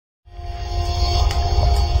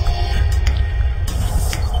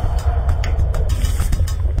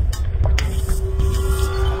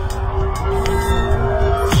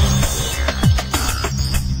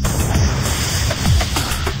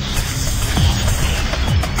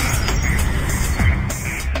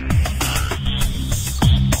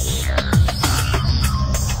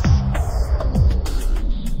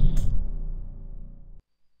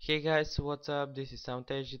Hey guys, what's up? This is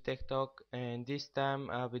Samtej Tech Talk, and this time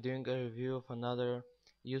I'll be doing a review of another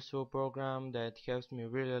useful program that helps me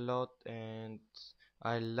really a lot and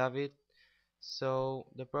I love it. So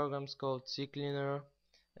the program is called Ccleaner,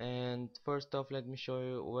 and first off let me show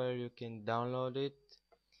you where you can download it.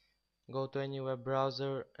 Go to any web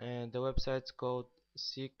browser and the website's called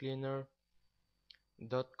ccleaner.com.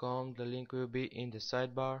 The link will be in the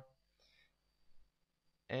sidebar.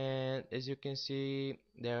 And as you can see,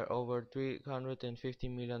 there are over 350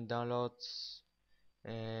 million downloads,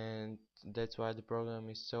 and that's why the program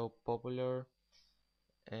is so popular,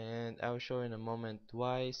 and I'll show you in a moment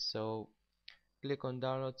why. So click on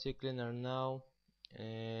download Ccleaner now,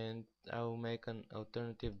 and I will make an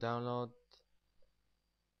alternative download.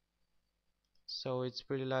 So it's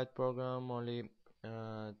pretty light program, only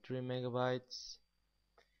 3 megabytes,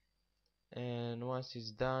 and once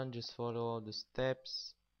it's done just follow all the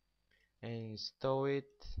steps and install it.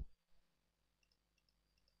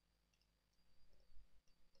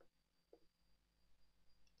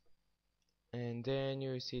 And then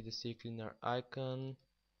you see the Ccleaner icon,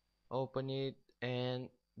 open it, and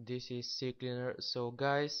this is Ccleaner. So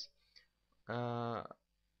guys,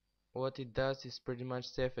 what it does is pretty much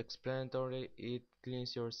self-explanatory. It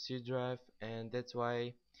cleans your C drive, and that's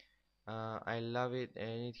why I love it,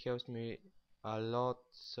 and it helps me a lot.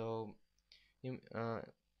 So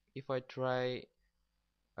if I try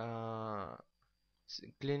uh,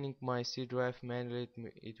 cleaning my C drive manually,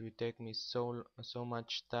 it will take me so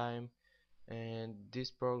much time, and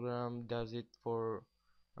this program does it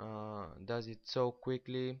so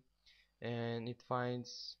quickly, and it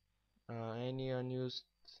finds any unused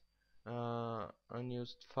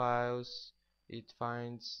files. It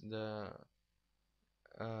finds the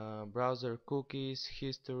browser cookies,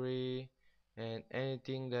 history, and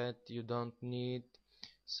anything that you don't need.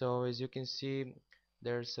 So as you can see,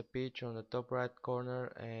 there's a page on the top right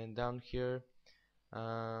corner, and down here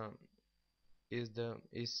uh, is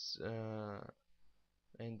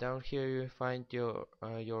and down here you find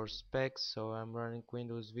your specs. So I'm running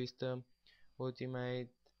Windows Vista Ultimate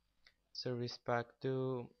Service Pack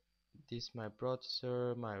 2. This is my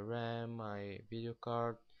processor, my RAM, my video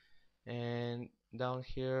card, and down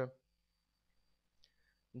here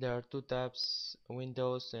there are two tabs,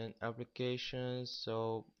 Windows and Applications.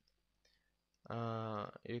 So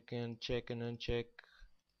you can check and uncheck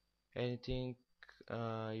anything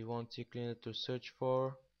you want Ccleaner to search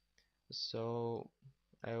for. So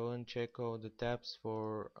I will uncheck all the tabs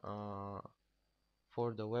for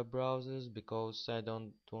the web browsers, because I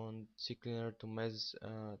don't want Ccleaner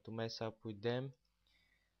to mess up with them.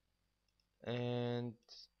 And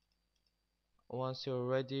once you're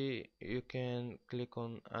ready, you can click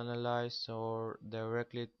on Analyze or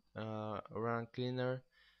directly run Cleaner,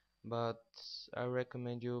 but I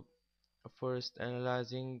recommend you first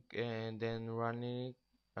analyzing and then running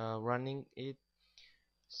it.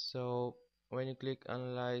 So when you click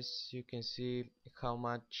Analyze, you can see how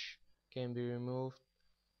much can be removed,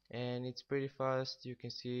 and it's pretty fast. You can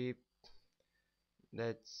see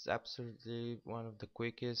that's absolutely one of the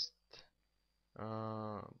quickest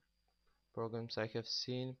uh, programs I have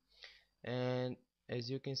seen. And as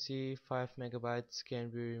you can see, 5 megabytes can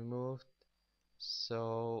be removed,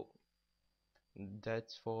 so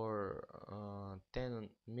that's for 10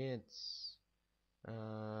 minutes,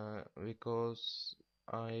 because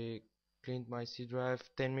I cleaned my C drive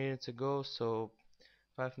 10 minutes ago. So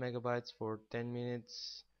 5 megabytes for 10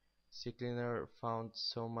 minutes. Ccleaner found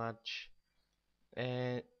so much.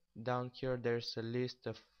 And down here there's a list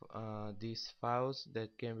of these files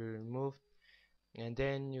that can be removed, and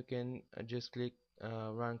then you can just click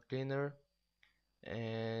run cleaner,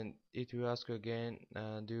 and it will ask you again,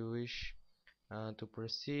 do you wish to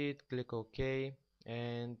proceed. Click OK,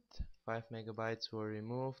 and 5 megabytes were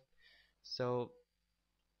removed. So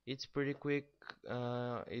it's pretty quick.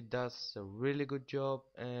 It does a really good job,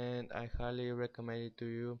 and I highly recommend it to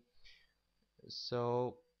you.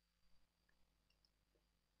 So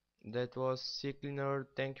that was Ccleaner.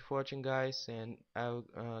 Thank you for watching guys, and I'll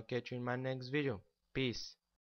catch you in my next video. Peace.